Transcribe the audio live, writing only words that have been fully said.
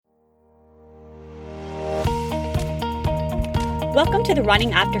Welcome to the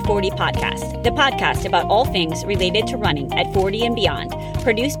Running After 40 podcast, the podcast about all things related to running at 40 and beyond,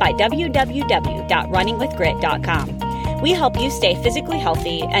 produced by www.runningwithgrit.com. We help you stay physically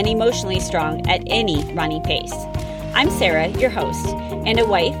healthy and emotionally strong at any running pace. I'm Sarah, your host, and a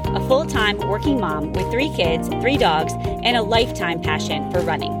wife, a full-time working mom with 3 kids, 3 dogs, and a lifetime passion for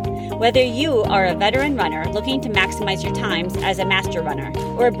running. Whether you are a veteran runner looking to maximize your times as a master runner,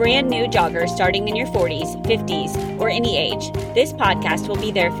 or a brand new jogger starting in your 40s, 50s, or any age, this podcast will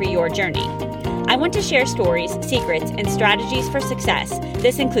be there for your journey. I want to share stories, secrets, and strategies for success.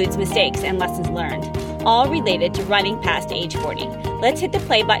 This includes mistakes and lessons learned, all related to running past age 40. Let's hit the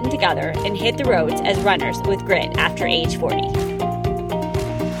play button together and hit the roads as runners with grit after age 40.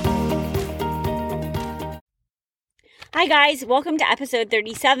 Hi guys, welcome to episode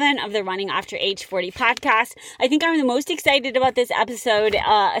 37 of the Running After Age 40 podcast. I think I'm the most excited about this episode,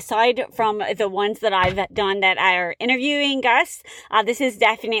 aside from the ones that I've done that are interviewing guests. This is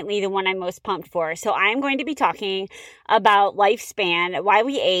definitely the one I'm most pumped for. So I'm going to be talking about lifespan, why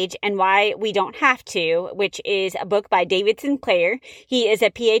we age and why we don't have to, which is a book by David Sinclair. He is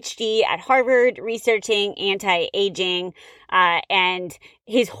a PhD at Harvard researching anti-aging, and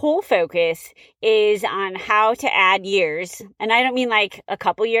his whole focus is on how to add years. And I don't mean like a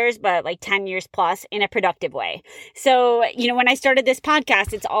couple years, but like 10 years plus in a productive way. So, when I started this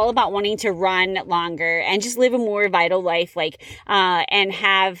podcast, it's all about wanting to run longer and just live a more vital life, and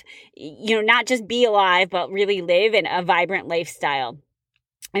have, not just be alive, but really live in a vibrant lifestyle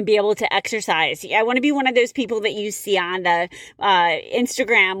and be able to exercise. I want to be one of those people that you see on the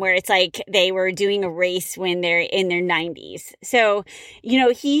Instagram where it's like they were doing a race when they're in their 90s. So,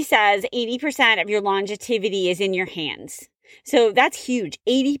 he says 80% of your longevity is in your hands. So that's huge.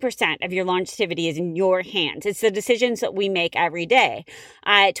 80% of your longevity is in your hands. It's the decisions that we make every day.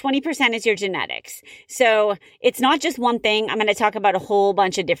 20% is your genetics. So it's not just one thing. I'm going to talk about a whole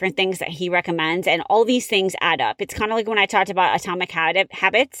bunch of different things that he recommends, and all these things add up. It's kind of like when I talked about atomic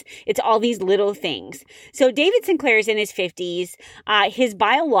habits. It's all these little things. So David Sinclair is in his 50s. His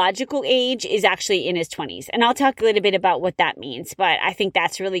biological age is actually in his 20s. And I'll talk a little bit about what that means, but I think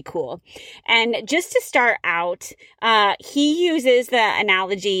that's really cool. And just to start out, he uses the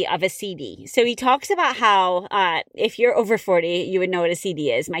analogy of a CD. So he talks about how if you're over 40, you would know what a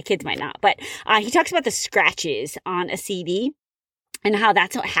CD is. My kids might not. But he talks about the scratches on a CD and how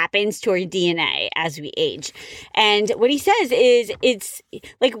that's what happens to our DNA as we age. And what he says is it's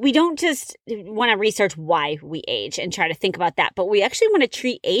like we don't just want to research why we age and try to think about that, but we actually want to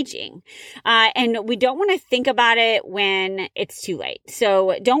treat aging. And we don't want to think about it when it's too late.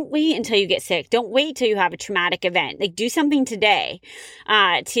 So don't wait until you get sick. Don't wait till you have a traumatic event. Like do something today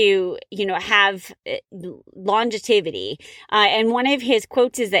to, have longevity. And one of his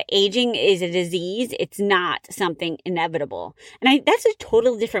quotes is that aging is a disease. It's not something inevitable. And that's a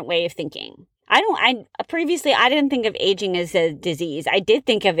totally different way of thinking. Previously, I didn't think of aging as a disease. I did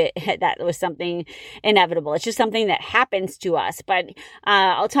think of it that was something inevitable. It's just something that happens to us. But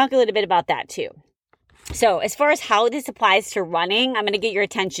I'll talk a little bit about that too. So as far as how this applies to running, I'm going to get your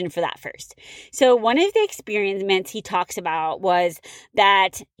attention for that first. So one of the experiments he talks about was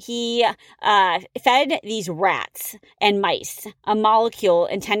that he fed these rats and mice a molecule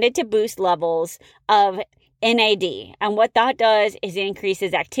intended to boost levels of NAD. And what that does is it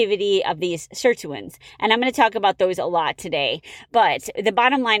increases activity of these sirtuins. And I'm going to talk about those a lot today. But the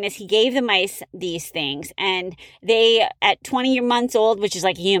bottom line is he gave the mice these things, and they, at 20 months old, which is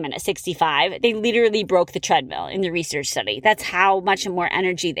like a human at 65, they literally broke the treadmill in the research study. That's how much more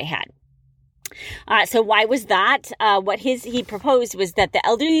energy they had. So why was that? What he proposed was that the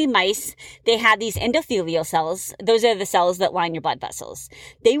elderly mice, they had these endothelial cells. Those are the cells that line your blood vessels.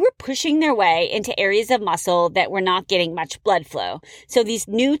 They were pushing their way into areas of muscle that were not getting much blood flow. So these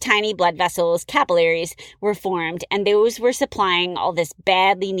new tiny blood vessels, capillaries, were formed, and those were supplying all this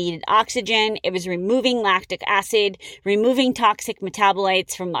badly needed oxygen. It was removing lactic acid, removing toxic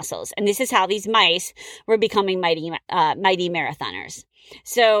metabolites from muscles. And this is how these mice were becoming mighty marathoners.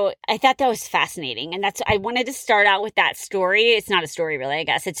 So I thought that was fascinating. And I wanted to start out with that story. It's not a story really, I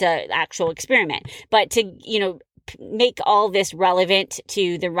guess. It's an actual experiment. But to, make all this relevant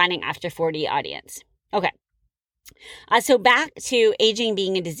to the Running After 40 audience. Okay. So back to aging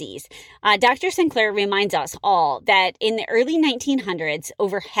being a disease. Dr. Sinclair reminds us all that in the early 1900s,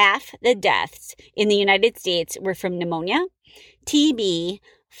 over half the deaths in the United States were from pneumonia, TB,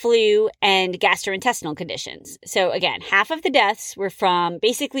 flu, and gastrointestinal conditions. So again, half of the deaths were from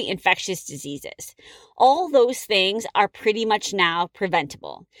basically infectious diseases. All those things are pretty much now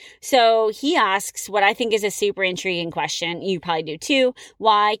preventable. So he asks what I think is a super intriguing question. You probably do too.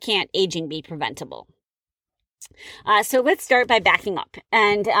 Why can't aging be preventable? So let's start by backing up.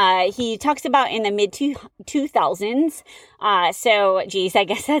 And he talks about in the mid-2000s, I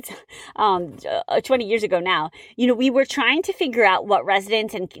guess that's 20 years ago now, we were trying to figure out what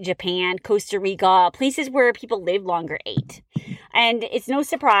residents in Japan, Costa Rica, places where people live longer ate. And it's no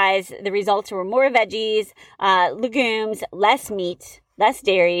surprise, the results were more veggies, legumes, less meat, less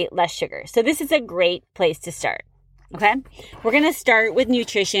dairy, less sugar. So this is a great place to start. Okay, we're going to start with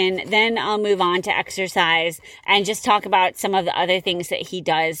nutrition, then I'll move on to exercise and just talk about some of the other things that he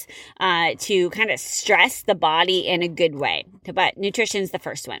does to kind of stress the body in a good way. But nutrition's the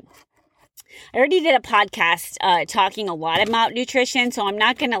first one. I already did a podcast talking a lot about nutrition, so I'm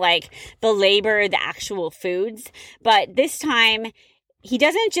not going to belabor the actual foods. But this time, he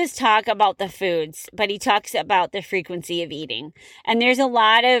doesn't just talk about the foods, but he talks about the frequency of eating. And there's a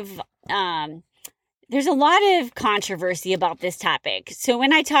lot of controversy about this topic. So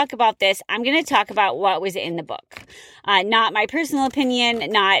when I talk about this, I'm going to talk about what was in the book. Not my personal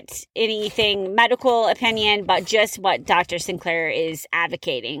opinion, not anything medical opinion, but just what Dr. Sinclair is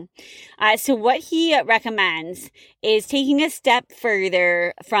advocating. So what he recommends is taking a step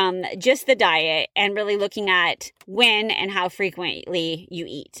further from just the diet and really looking at when and how frequently you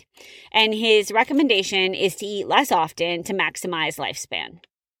eat. And his recommendation is to eat less often to maximize lifespan.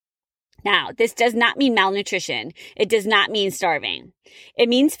 Now, this does not mean malnutrition. It does not mean starving. It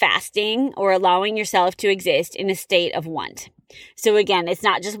means fasting or allowing yourself to exist in a state of want. So again, it's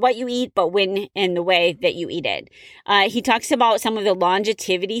not just what you eat, but when and the way that you eat it. He talks about some of the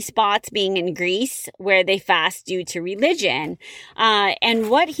longevity spots being in Greece where they fast due to religion. And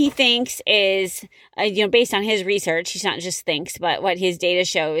what he thinks is, based on his research, he not just thinks, but what his data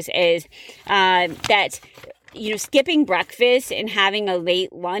shows is that skipping breakfast and having a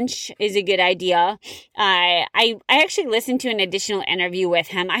late lunch is a good idea. I actually listened to an additional interview with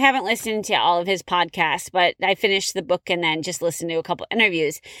him. I haven't listened to all of his podcasts, but I finished the book and then just listened to a couple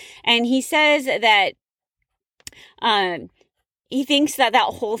interviews. And he says that he thinks that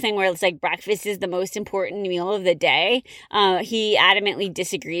whole thing where it's breakfast is the most important meal of the day. He adamantly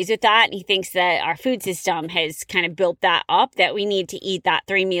disagrees with that. He thinks that our food system has kind of built that up, that we need to eat that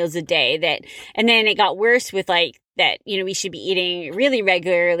 3 meals a day. And then it got worse with that, we should be eating really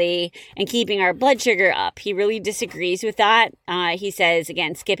regularly and keeping our blood sugar up. He really disagrees with that. He says,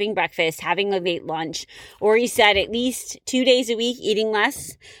 again, skipping breakfast, having a late lunch, or he said at least 2 days a week, eating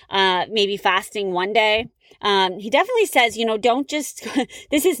less, maybe fasting 1 day. He definitely says, don't just,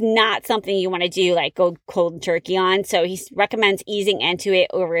 this is not something you want to do, go cold turkey on. So he recommends easing into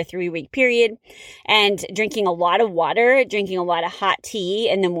it over a 3-week period and drinking a lot of water, drinking a lot of hot tea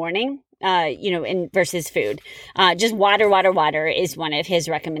in the morning, versus food. Just water is one of his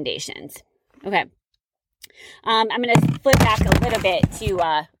recommendations. Okay. I'm going to flip back a little bit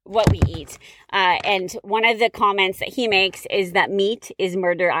to what we eat. And one of the comments that he makes is that meat is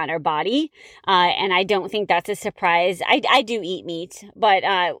murder on our body. And I don't think that's a surprise. I do eat meat, but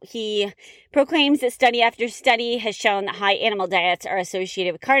he proclaims that study after study has shown that high animal diets are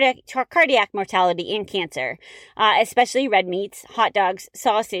associated with cardiac mortality and cancer, especially red meats, hot dogs,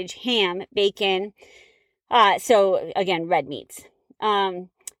 sausage, ham, bacon. So again, red meats.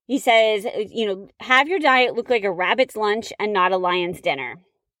 He says, have your diet look like a rabbit's lunch and not a lion's dinner.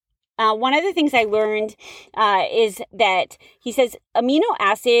 One of the things I learned is that he says amino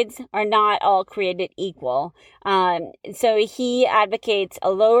acids are not all created equal. So he advocates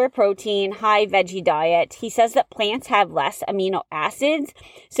a lower protein, high veggie diet. He says that plants have less amino acids,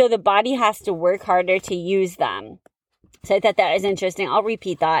 so the body has to work harder to use them. So I thought that is interesting. I'll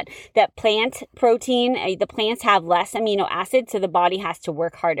repeat that plant protein, the plants have less amino acids, so the body has to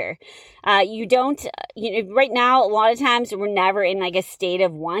work harder. Right now, a lot of times we're never in a state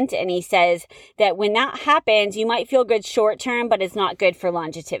of want. And he says that when that happens, you might feel good short term, but it's not good for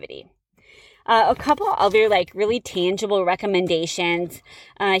longevity. A couple other really tangible recommendations.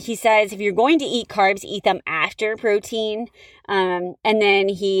 He says if you're going to eat carbs, eat them after protein. And then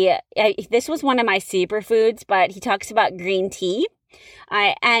this was one of my superfoods, but he talks about green tea.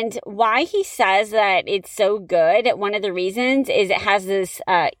 And why he says that it's so good, one of the reasons is it has this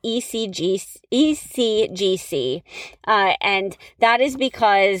ECGC. And that is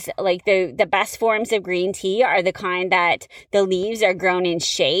because the best forms of green tea are the kind that the leaves are grown in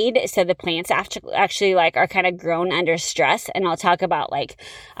shade. So the plants actually are kind of grown under stress. And I'll talk about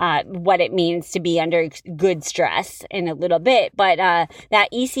what it means to be under good stress in a little bit. But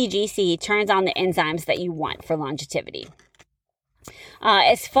that ECGC turns on the enzymes that you want for longevity.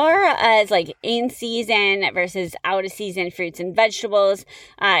 As far as like in season versus out of season fruits and vegetables,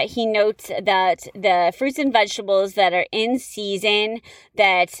 he notes that the fruits and vegetables that are in season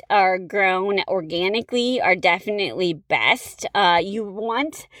that are grown organically are definitely best.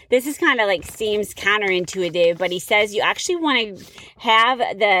 This is kind of like seems counterintuitive, but he says you actually want to have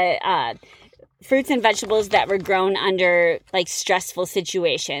the fruits and vegetables that were grown under like stressful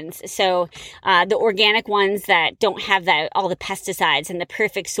situations. So the organic ones that don't have all the pesticides and the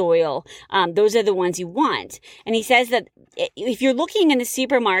perfect soil, those are the ones you want. And he says that if you're looking in the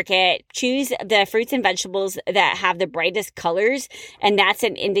supermarket, choose the fruits and vegetables that have the brightest colors, and that's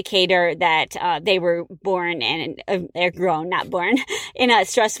an indicator that they were born and they're grown, not born, in a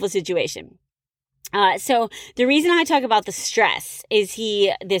stressful situation. So the reason I talk about the stress is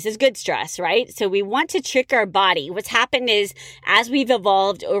this is good stress, right? So we want to trick our body. What's happened is as we've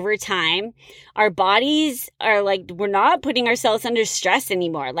evolved over time, our bodies are like, we're not putting ourselves under stress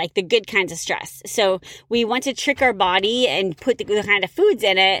anymore, like the good kinds of stress. So we want to trick our body and put the kind of foods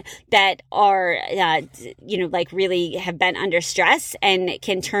in it that are, like really have been under stress and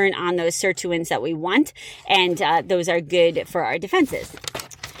can turn on those sirtuins that we want. And those are good for our defenses.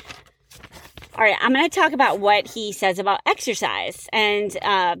 All right, I'm going to talk about what he says about exercise. And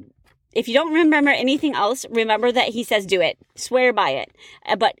if you don't remember anything else, remember that he says do it. Swear by it.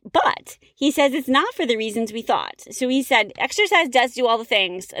 But he says it's not for the reasons we thought. So he said exercise does do all the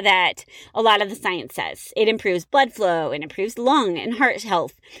things that a lot of the science says. It improves blood flow, it improves lung and heart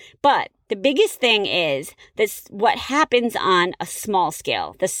health. But the biggest thing is this: what happens on a small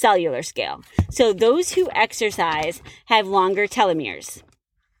scale, the cellular scale. So those who exercise have longer telomeres.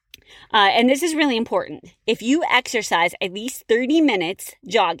 And this is really important. If you exercise at least 30 minutes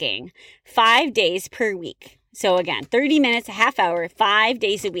jogging 5 days per week, so again, 30 minutes, a half hour, 5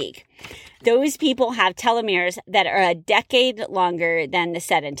 days a week, those people have telomeres that are a decade longer than the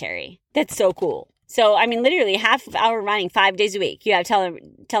sedentary. That's so cool. So, I mean, literally half hour running 5 days a week, you have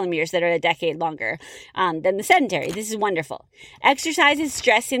telomeres that are a decade longer than the sedentary. This is wonderful. Exercise is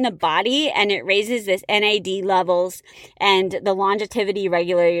stressing the body, and it raises this NAD levels, and the longevity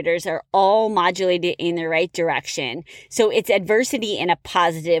regulators are all modulated in the right direction. So it's adversity in a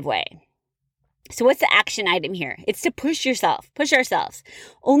positive way. So what's the action item here? It's to push ourselves.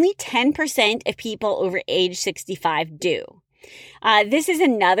 Only 10% of people over age 65 do. This is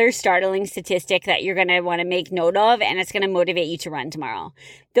another startling statistic that you're going to want to make note of, and it's going to motivate you to run tomorrow.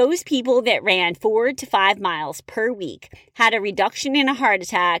 Those people that ran 4 to 5 miles per week had a reduction in a heart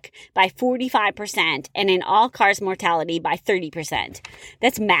attack by 45% and in all-cause mortality by 30%.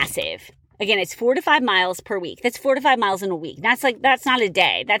 That's massive. Again, it's 4 to 5 miles per week. That's 4 to 5 miles in a week. That's not a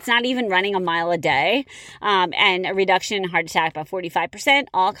day. That's not even running a mile a day. And a reduction in heart attack by 45%,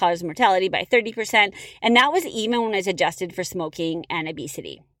 all-cause mortality by 30%. And that was even when it's adjusted for smoking and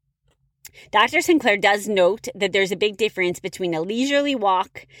obesity. Dr. Sinclair does note that there's a big difference between a leisurely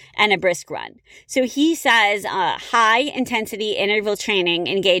walk and a brisk run. So he says high-intensity interval training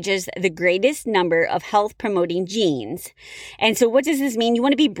engages the greatest number of health-promoting genes. And so what does this mean? You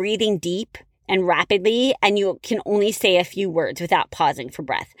want to be breathing deep and rapidly, and you can only say a few words without pausing for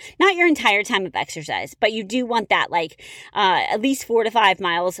breath. Not your entire time of exercise, but you do want that at least 4 to 5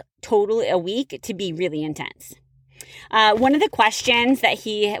 miles total a week to be really intense. One of the questions that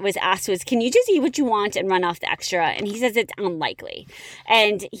he was asked was, can you just eat what you want and run off the extra? And he says it's unlikely.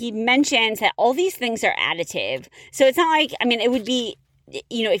 And he mentions that all these things are additive. So it's not like, it would be,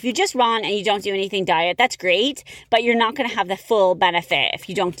 if you just run and you don't do anything diet, that's great, but you're not going to have the full benefit if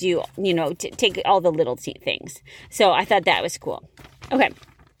you don't do, take all the little things. So I thought that was cool. Okay.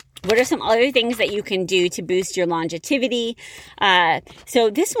 What are some other things that you can do to boost your longevity? So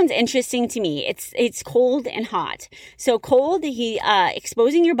this one's interesting to me. It's cold and hot. So cold,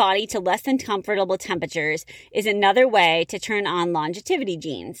 exposing your body to less than comfortable temperatures is another way to turn on longevity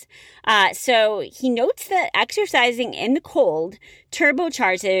genes. So he notes that exercising in the cold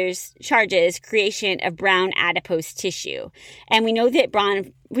charges creation of brown adipose tissue. And we know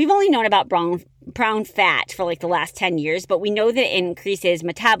that we've only known about brown fat for the last 10 years, but we know that it increases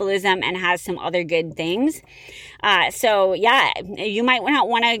metabolism and has some other good things. So yeah, you might not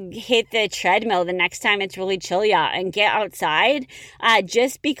want to hit the treadmill the next time it's really chilly out and get outside,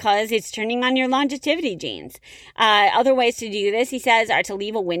 just because it's turning on your longevity genes. Other ways to do this, he says, are to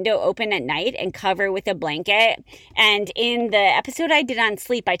leave a window open at night and cover with a blanket. And in the episode I did on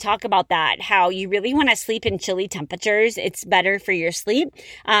sleep, I talk about that, how you really want to sleep in chilly temperatures. It's better for your sleep,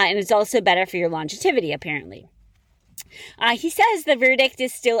 and it's also better for your longevity, apparently. He says the verdict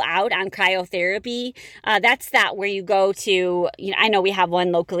is still out on cryotherapy. That's that where you go to, I know we have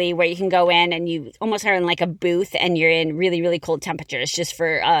one locally where you can go in and you almost are in like a booth and you're in really, really cold temperatures just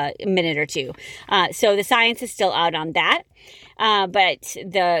for a minute or two. So the science is still out on that. But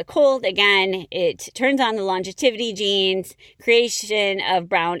the cold, again, it turns on the longevity genes, creation of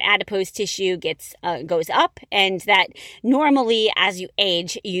brown adipose tissue goes up, and that normally as you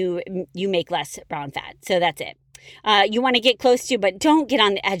age, you make less brown fat. So that's it. You want to get close to, but don't get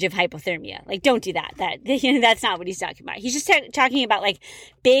on the edge of hypothermia. Like, don't do that. That's not what he's talking about. He's just talking about like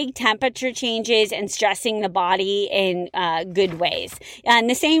big temperature changes and stressing the body in good ways. And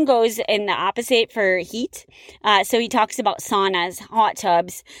the same goes in the opposite for heat. So he talks about saunas, hot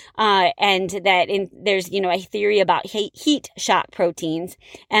tubs, and that there's, a theory about heat shock proteins,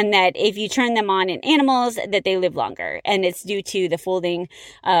 and that if you turn them on in animals, that they live longer. And it's due to the folding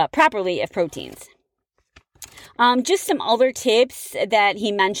properly of proteins. Just some other tips that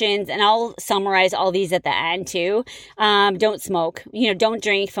he mentions, and I'll summarize all these at the end too. Don't smoke, don't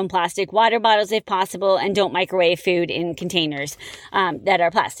drink from plastic water bottles if possible, and don't microwave food in containers that are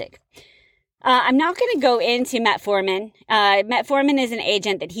plastic. I'm not going to go into metformin. Metformin is an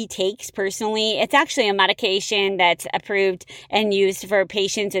agent that he takes personally. It's actually a medication that's approved and used for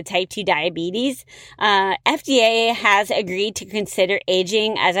patients with type 2 diabetes. FDA has agreed to consider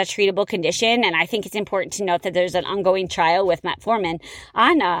aging as a treatable condition, and I think it's important to note that there's an ongoing trial with metformin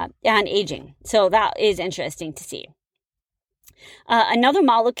on aging. So that is interesting to see. Another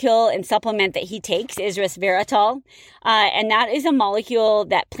molecule and supplement that he takes is resveratrol, and that is a molecule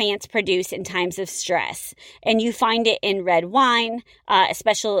that plants produce in times of stress. And you find it in red wine,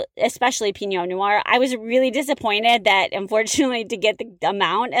 especially Pinot Noir. I was really disappointed that, unfortunately, to get the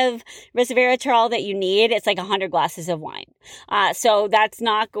amount of resveratrol that you need, it's like 100 glasses of wine. So that's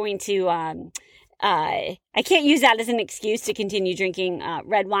not going to... I can't use that as an excuse to continue drinking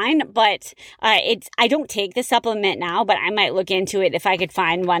red wine, but I don't take the supplement now, but I might look into it if I could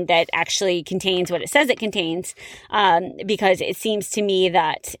find one that actually contains what it says it contains, because it seems to me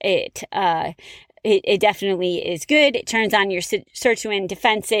that it definitely is good. It turns on your sirtuin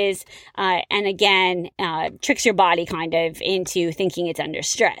defenses, and again, tricks your body kind of into thinking it's under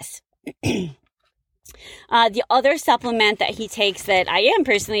stress. The other supplement that he takes that I am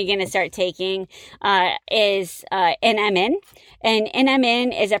personally going to start taking is NMN. And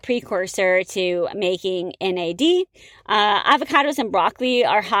NMN is a precursor to making NAD. Avocados and broccoli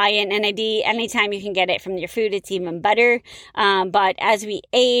are high in NAD. Anytime you can get it from your food, it's even better. But as we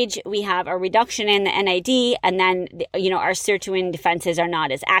age, we have a reduction in the NAD, and then, our sirtuin defenses are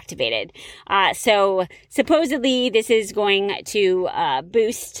not as activated. So supposedly this is going to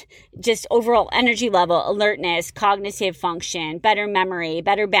boost just overall energy level, alertness, cognitive function, better memory,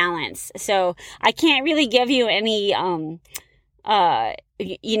 better balance. So I can't really give you any,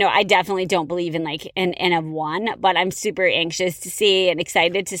 I definitely don't believe in like an N of one, but I'm super anxious to see and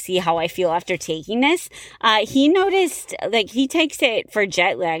excited to see how I feel after taking this. He noticed, he takes it for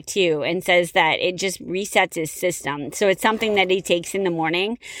jet lag too, and says that it just resets his system. So it's something that he takes in the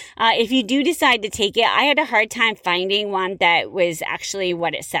morning. If you do decide to take it, I had a hard time finding one that was actually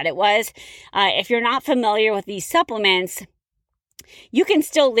what it said it was. If you're not familiar with these supplements, you can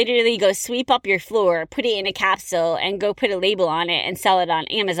still literally go sweep up your floor, put it in a capsule, and go put a label on it and sell it on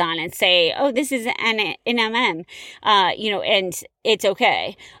Amazon and say, oh, this is an NMN, and it's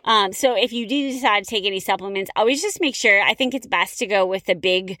okay. So if you do decide to take any supplements, always just make sure, I think it's best to go with a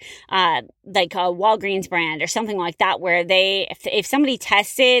big, like a Walgreens brand or something like that, where if somebody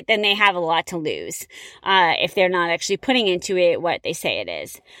tests it, then they have a lot to lose, if they're not actually putting into it what they say it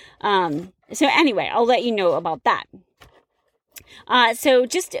is. So anyway, I'll let you know about that. So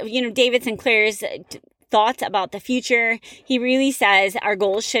just, David Sinclair's thoughts about the future. He really says our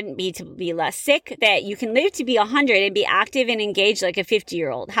goal shouldn't be to be less sick, that you can live to be 100 and be active and engaged like a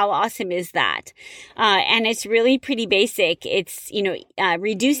 50-year-old. How awesome is that? And it's really pretty basic. It's,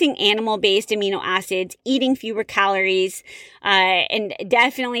 reducing animal-based amino acids, eating fewer calories, and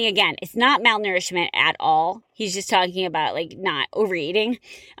definitely, again, it's not malnourishment at all. He's just talking about not overeating,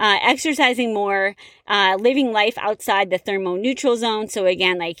 exercising more, living life outside the thermoneutral zone. So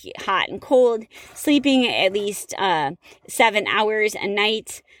again, hot and cold, sleeping at least 7 hours a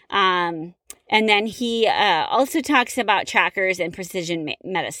night. And then he also talks about trackers and precision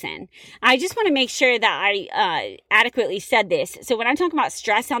medicine. I just want to make sure that I adequately said this. So when I'm talking about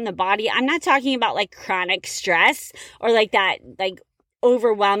stress on the body, I'm not talking about chronic stress or that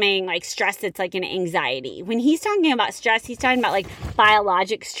overwhelming like stress that's like an anxiety. When he's talking about stress, he's talking about like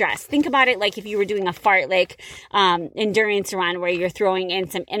biologic stress. Think about it like if you were doing a fartlek endurance run where you're throwing in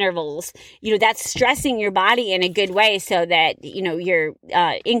some intervals, that's stressing your body in a good way so that, you're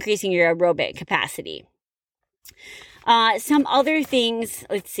increasing your aerobic capacity. Some other things,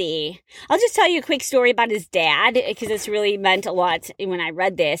 let's see. I'll just tell you a quick story about his dad, because this really meant a lot when I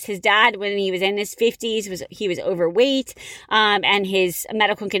read this. His dad, when he was in his 50s, he was overweight, and his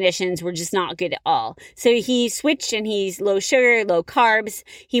medical conditions were just not good at all. So he switched, and he's low sugar, low carbs.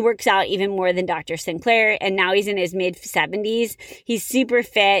 He works out even more than Dr. Sinclair, and now he's in his mid-70s. He's super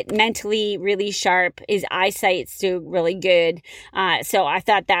fit, mentally really sharp. His eyesight's still really good. So I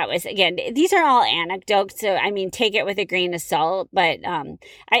thought that was, again, these are all anecdotes, so take it with a grain of salt, but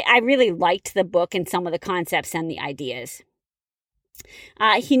I really liked the book and some of the concepts and the ideas.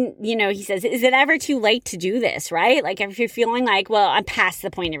 He says, is it ever too late to do this, right? Like if you're feeling like, well, I'm past the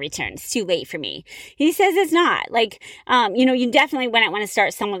point of return, it's too late for me. He says it's not. Like, you definitely wouldn't want to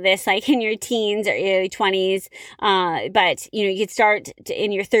start some of this like in your teens or early 20s, but, you could start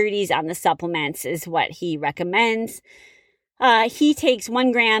in your 30s on the supplements is what he recommends. He takes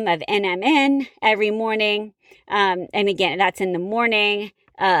 1 gram of NMN every morning. And again, that's in the morning.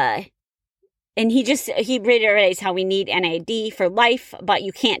 And he reiterates how we need NAD for life, but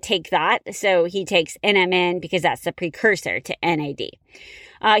you can't take that. So he takes NMN because that's the precursor to NAD.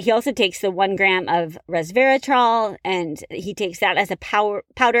 He also takes the 1 gram of resveratrol, and he takes that as a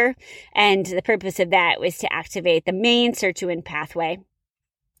powder. And the purpose of that was to activate the main sirtuin pathway.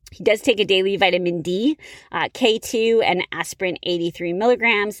 He does take a daily vitamin D, K2, and aspirin 83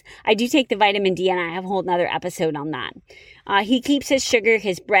 milligrams. I do take the vitamin D, and I have a whole other episode on that. He keeps his sugar,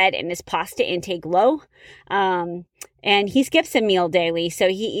 his bread, and his pasta intake low. And he skips a meal daily, so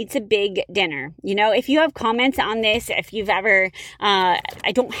he eats a big dinner. If you have comments on this, if you've ever,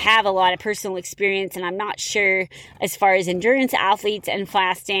 I don't have a lot of personal experience, and I'm not sure as far as endurance athletes and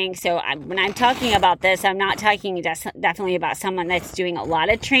fasting. So when I'm talking about this, I'm not talking definitely about someone that's doing a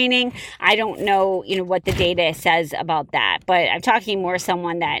lot of training. I don't know, what the data says about that, but I'm talking more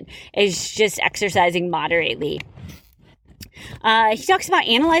someone that is just exercising moderately. He talks about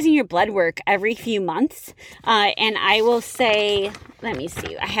analyzing your blood work every few months. And I will say, let me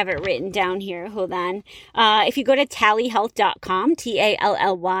see, I have it written down here. Hold on. If you go to tallyhealth.com,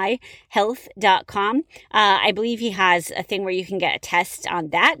 TALLY health.com, I believe he has a thing where you can get a test on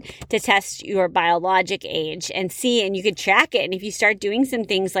that to test your biologic age and you can track it. And if you start doing some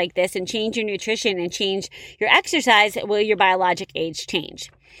things like this and change your nutrition and change your exercise, will your biologic age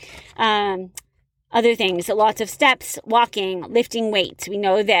change? Other things, lots of steps, walking, lifting weights. We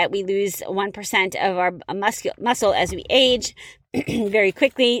know that we lose 1% of our muscle as we age very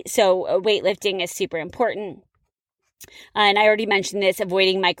quickly. So weightlifting is super important. And I already mentioned this,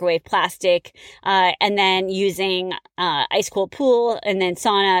 avoiding microwave plastic, and then using ice cold pool and then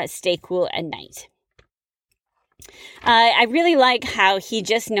sauna, stay cool at night. I really like how he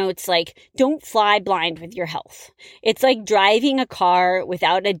just notes, like, don't fly blind with your health. It's like driving a car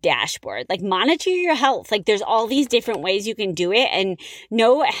without a dashboard. Like, monitor your health. Like, there's all these different ways you can do it, and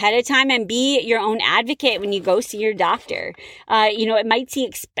know ahead of time and be your own advocate when you go see your doctor. It might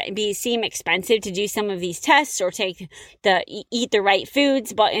seem expensive to do some of these tests or eat the right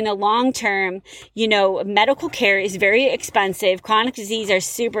foods, but in the long term, medical care is very expensive. Chronic disease are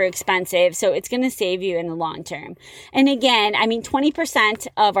super expensive, so it's going to save you in the long term. And again, 20%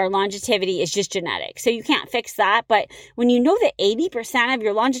 of our longevity is just genetic. So you can't fix that. But when you know that 80% of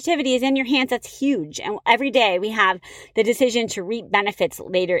your longevity is in your hands, that's huge. And every day we have the decision to reap benefits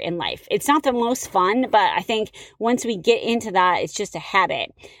later in life. It's not the most fun, but I think once we get into that, it's just a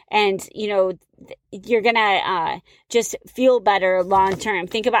habit. And, you're going to just feel better long term.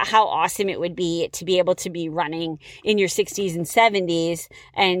 Think about how awesome it would be to be able to be running in your 60s and 70s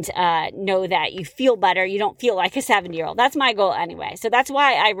and know that you feel better. You don't feel like a 70-year-old. That's my goal anyway. So that's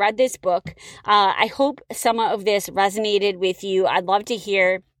why I read this book. I hope some of this resonated with you. I'd love to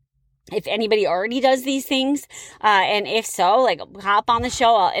hear if anybody already does these things, and if so, like, hop on the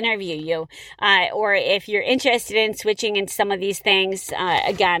show, I'll interview you. Or if you're interested in switching into some of these things,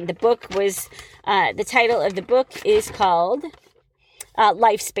 again, the title of the book is called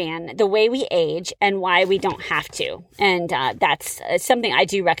Lifespan, The Way We Age and Why We Don't Have to. And that's something I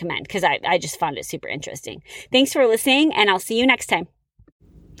do recommend because I just found it super interesting. Thanks for listening, and I'll see you next time.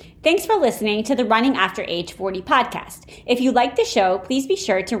 Thanks for listening to the Running After Age 40 podcast. If you like the show, please be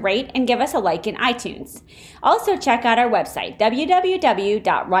sure to rate and give us a like in iTunes. Also, check out our website,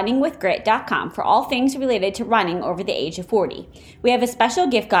 www.runningwithgrit.com, for all things related to running over the age of 40. We have a special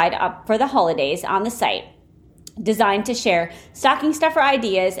gift guide up for the holidays on the site. designed to share stocking stuffer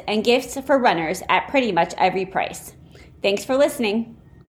ideas and gifts for runners at pretty much every price. Thanks for listening.